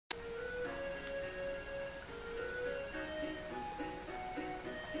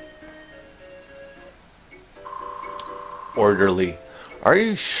orderly. Are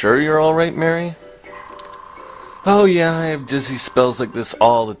you sure you're alright, Mary? Oh yeah, I have dizzy spells like this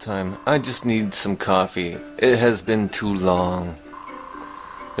all the time. I just need some coffee. It has been too long.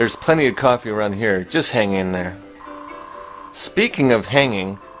 There's plenty of coffee around here. Just hang in there. Speaking of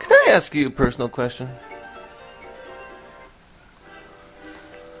hanging, can I ask you a personal question?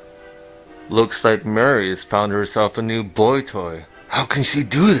 Looks like Mary has found herself a new boy toy. How can she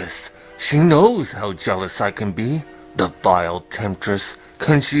do this? She knows how jealous I can be. The vile temptress.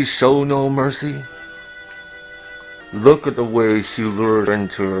 Can she show no mercy? Look at the way she lures her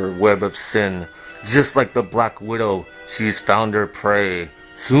into her web of sin. Just like the Black Widow, she's found her prey.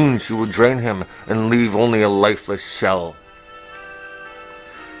 Soon she will drain him and leave only a lifeless shell.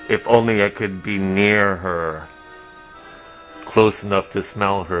 If only I could be near her. Close enough to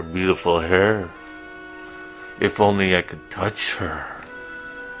smell her beautiful hair. If only I could touch her.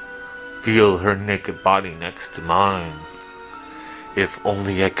 Feel her naked body next to mine. If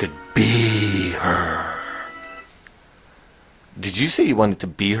only I could be her. Did you say you wanted to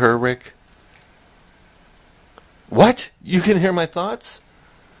be her, Rick? What? You can hear my thoughts?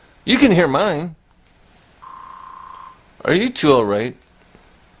 You can hear mine. Are you two alright?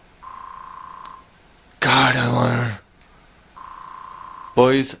 God, I want her.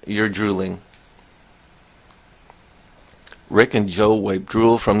 Boys, you're drooling. Rick and Joe wipe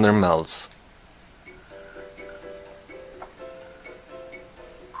drool from their mouths.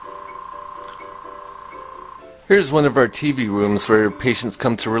 Here's one of our TV rooms where patients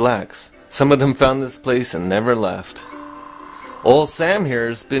come to relax. Some of them found this place and never left. Old Sam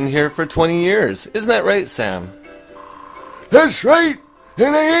here's been here for 20 years. Isn't that right, Sam? That's right,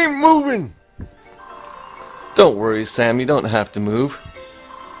 and I ain't moving. Don't worry, Sam, you don't have to move.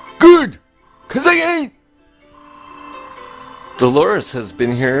 Good, 'cause I ain't. Dolores has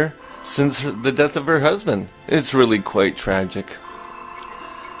been here since the death of her husband. It's really quite tragic.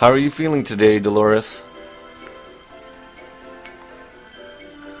 How are you feeling today, Dolores?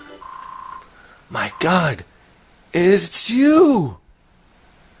 My God, it's you!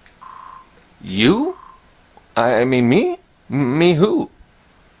 You? I mean me? Me who?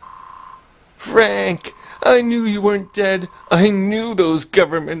 Frank, I knew you weren't dead. I knew those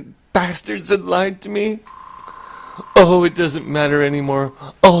government bastards had lied to me. Oh, it doesn't matter anymore.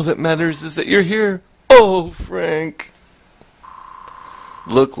 All that matters is that you're here. Oh, Frank.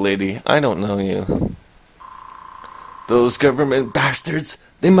 Look, lady, I don't know you. Those government bastards,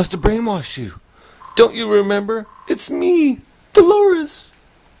 they must have brainwashed you. Don't you remember? It's me, Dolores.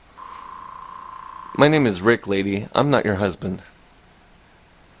 My name is Rick, lady. I'm not your husband.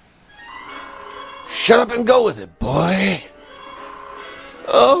 Shut up and go with it, boy.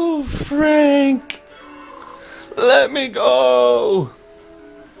 Oh, Frank. Let me go.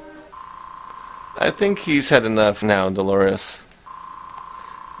 I think he's had enough now, Dolores.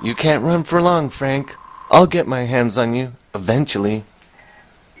 You can't run for long, Frank. I'll get my hands on you, eventually.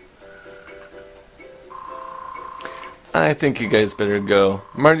 I think you guys better go.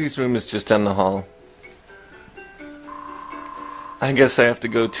 Marty's room is just down the hall. I guess I have to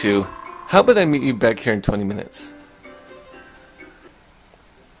go too. How about I meet you back here in 20 minutes?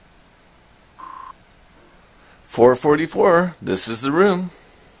 444, this is the room.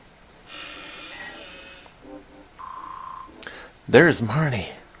 There's Marty.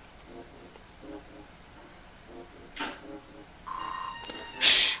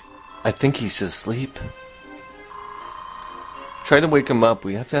 Shh, I think he's asleep. Try to wake him up.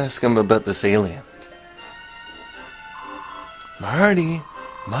 We have to ask him about this alien. Marty,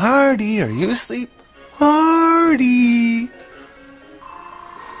 Marty, are you asleep? Marty.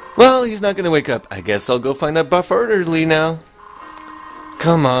 Well, he's not going to wake up. I guess I'll go find that buff orderly now.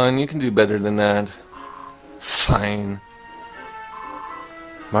 Come on, you can do better than that. Fine.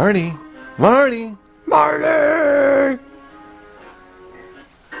 Marty, Marty, Marty!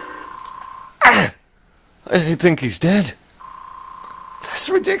 Ah! I think he's dead. That's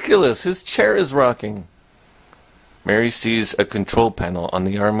ridiculous. His chair is rocking. Mary sees a control panel on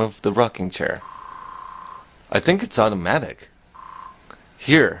the arm of the rocking chair. I think it's automatic.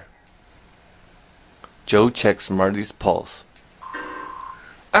 Here. Joe checks Marty's pulse.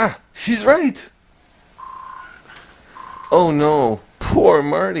 Ah, she's right. Oh no, poor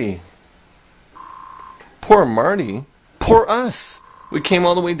Marty. Poor Marty? Poor us. We came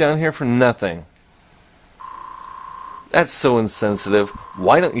all the way down here for nothing. That's so insensitive.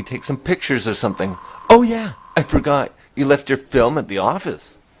 Why don't you take some pictures or something? Oh yeah, I forgot. You left your film at the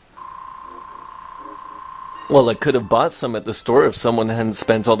office. Well, I could have bought some at the store if someone hadn't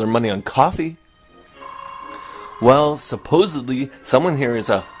spent all their money on coffee. Well, supposedly, someone here is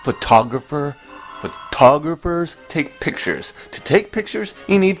a photographer. Photographers take pictures. To take pictures,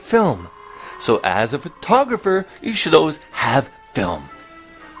 you need film. So as a photographer, you should always have film.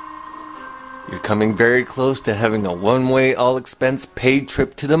 You're coming very close to having a one-way, all-expense-paid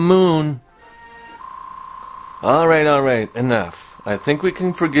trip to the moon. All right, enough. I think we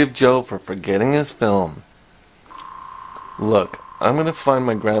can forgive Joe for forgetting his film. Look, I'm gonna find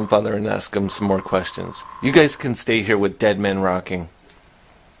my grandfather and ask him some more questions. You guys can stay here with Dead Men Rocking.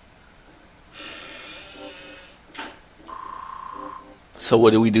 So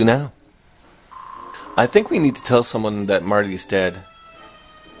what do we do now? I think we need to tell someone that Marty's dead.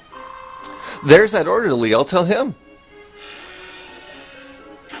 There's that orderly, I'll tell him.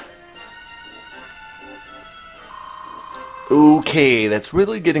 Okay, that's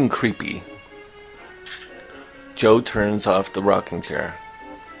really getting creepy. Joe turns off the rocking chair.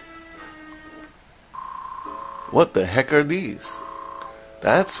 What the heck are these?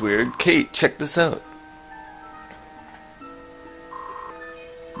 That's weird. Kate, check this out.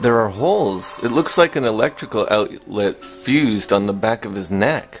 There are holes. It looks like an electrical outlet fused on the back of his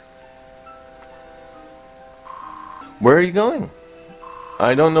neck. Where are you going?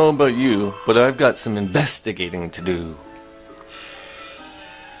 I don't know about you, but I've got some investigating to do.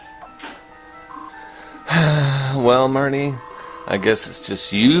 Well, Marty, I guess it's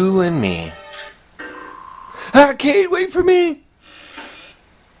just you and me. Kate, wait for me!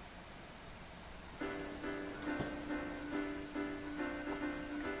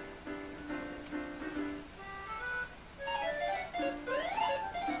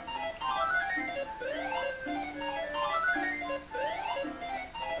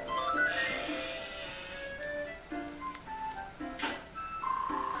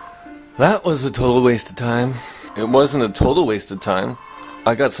 That was a total waste of time. It wasn't a total waste of time.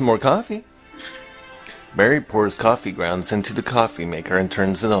 I got some more coffee. Mary pours coffee grounds into the coffee maker and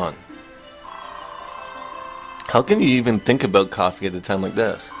turns it on. How can you even think about coffee at a time like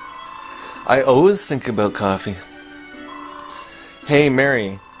this? I always think about coffee. Hey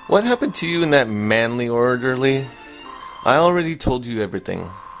Mary, what happened to you and that manly orderly? I already told you everything.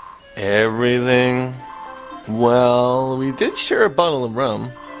 Everything? Well, we did share a bottle of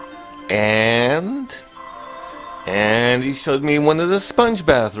rum. And he showed me one of the sponge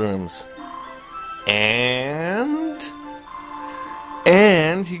bathrooms. And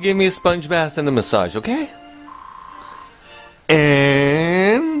he gave me a sponge bath and a massage, okay?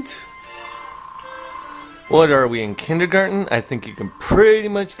 And what are we, in kindergarten? I think you can pretty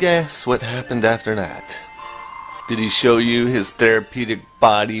much guess what happened after that. Did he show you his therapeutic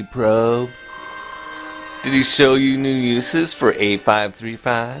body probe? Did he show you new uses for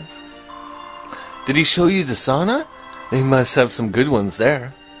A535? Did he show you the sauna? They must have some good ones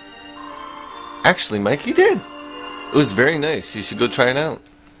there. Actually, Mike, he did. It was very nice. You should go try it out.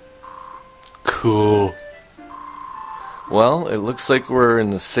 Cool. Well, it looks like we're in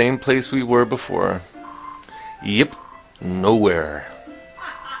the same place we were before. Yep, nowhere.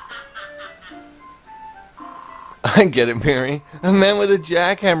 I get it, Mary. A man with a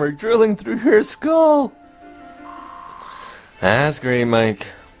jackhammer drilling through her skull. That's great, Mike.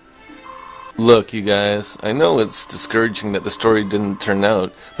 Look, you guys, I know it's discouraging that the story didn't turn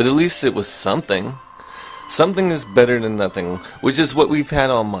out, but at least it was something. Something is better than nothing, which is what we've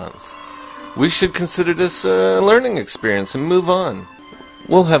had all month. We should consider this a learning experience and move on.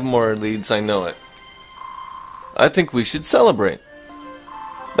 We'll have more leads, I know it. I think we should celebrate.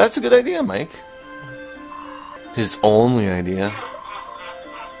 That's a good idea, Mike. His only idea.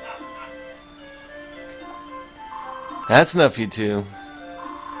 That's enough, you two.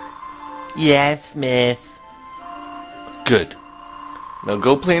 Yes, miss. Good. Now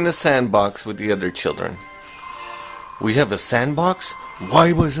go play in the sandbox with the other children. We have a sandbox?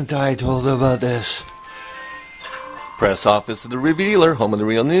 Why wasn't I told about this? Press office of the Revealer, home of the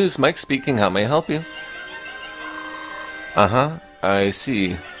real news. Mike speaking. How may I help you? Uh-huh. I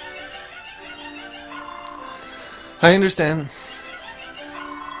see. I understand.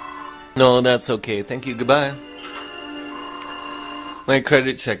 No, that's okay. Thank you. Goodbye. My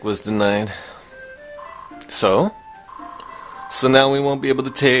credit check was denied. So? So now we won't be able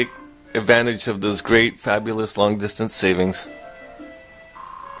to take advantage of those great, fabulous long-distance savings.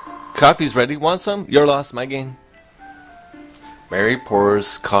 Coffee's ready. Want some? Your loss, my gain. Mary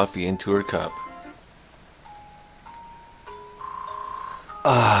pours coffee into her cup.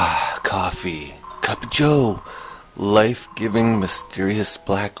 Ah, coffee. Cup of Joe. Life-giving, mysterious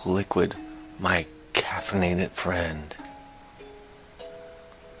black liquid. My caffeinated friend.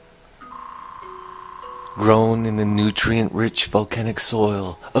 Grown in the nutrient-rich volcanic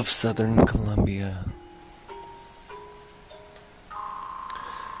soil of southern Colombia.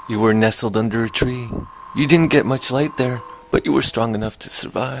 You were nestled under a tree, You didn't get much light there, but you were strong enough to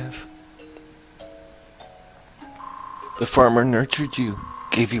survive. The farmer nurtured you,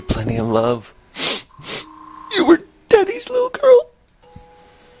 gave you plenty of love. You were Daddy's little girl.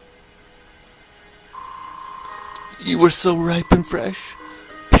 You were so ripe and fresh,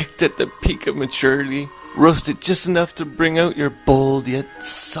 picked at the peak of maturity, roasted just enough to bring out your bold yet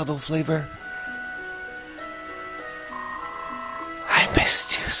subtle flavor. I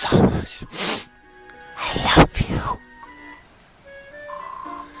missed you so much. I love you.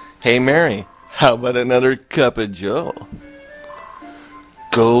 Hey Mary, how about another cup of joe?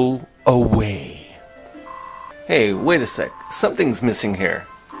 Go away. Hey, wait a sec. Something's missing here.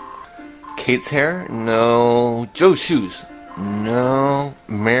 Kate's hair? No. Joe's shoes? No.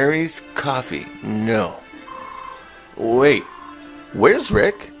 Mary's coffee? No. Wait. Where's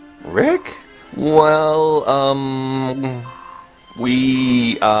Rick? Rick? Well,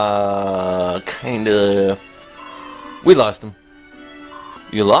 we lost him.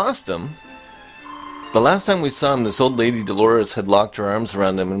 You lost him? The last time we saw him, this old lady Dolores had locked her arms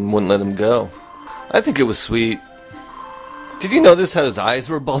around him and wouldn't let him go. I think it was sweet. Did you notice how his eyes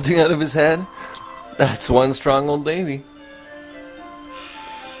were bulging out of his head? That's one strong old lady.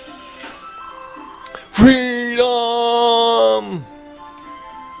 Freedom!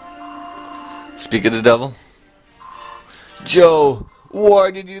 Speak of the devil. Joe, why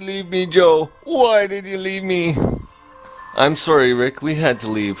did you leave me, Joe? Why did you leave me? I'm sorry, Rick. We had to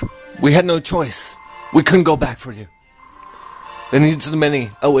leave. We had no choice. We couldn't go back for you. The needs of the many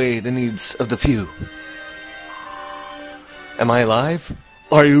outweigh the needs of the few. Am I alive?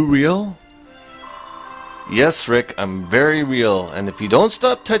 Are you real? Yes, Rick, I'm very real, and if you don't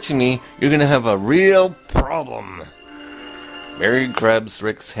stop touching me, you're gonna have a real problem. Mary grabs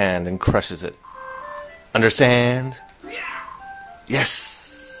Rick's hand and crushes it. Understand?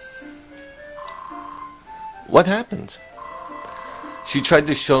 Yes. What happened? She tried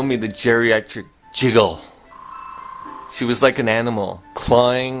to show me the geriatric jiggle. She was like an animal,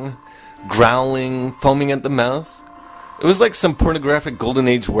 clawing, growling, foaming at the mouth. It was like some pornographic Golden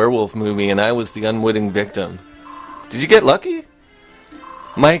Age werewolf movie, and I was the unwitting victim. Did you get lucky?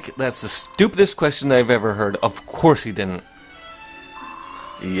 Mike, that's the stupidest question I've ever heard. Of course he didn't.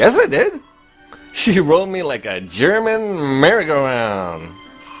 Yes, I did. She rolled me like a German merry-go-round.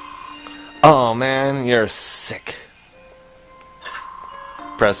 Oh, man, you're sick.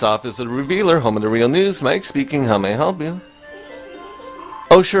 Press office of the Revealer, home of the real news. Mike speaking. How may I help you?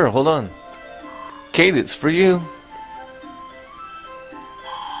 Oh, sure. Hold on. Kate, it's for you.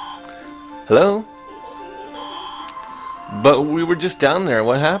 Hello? But we were just down there.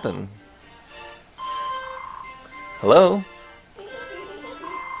 What happened? Hello?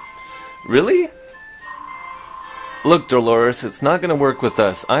 Really? Look, Dolores, it's not going to work with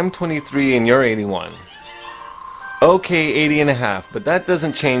us. I'm 23 and you're 81. Okay, 80 and a half, but that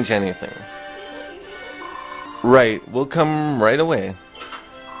doesn't change anything. Right, we'll come right away.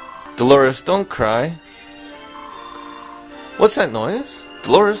 Dolores, don't cry. What's that noise?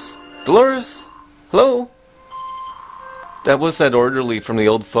 Dolores? Dolores? Hello? That was that orderly from the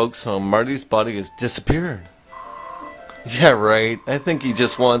old folks' home. Marty's body has disappeared. Yeah, right. I think he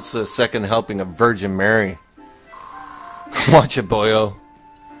just wants a second helping of Virgin Mary. Watch it, boyo.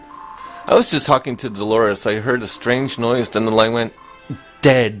 I was just talking to Dolores. I heard a strange noise, then the line went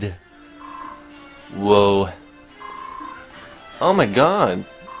dead. Whoa. Oh my god.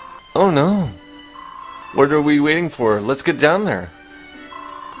 Oh no. What are we waiting for? Let's get down there.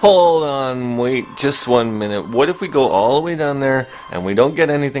 Hold on, wait just 1 minute. What if we go all the way down there and we don't get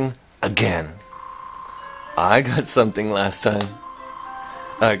anything again? I got something last time.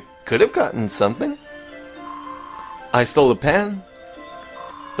 I could have gotten something. I stole a pen.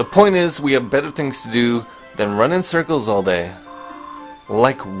 The point is, we have better things to do than run in circles all day.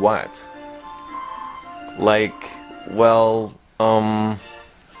 Like what? Like, well,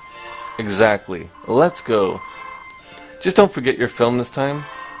 exactly. Let's go. Just don't forget your film this time.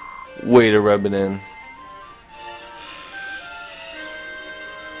 Way to rub it in.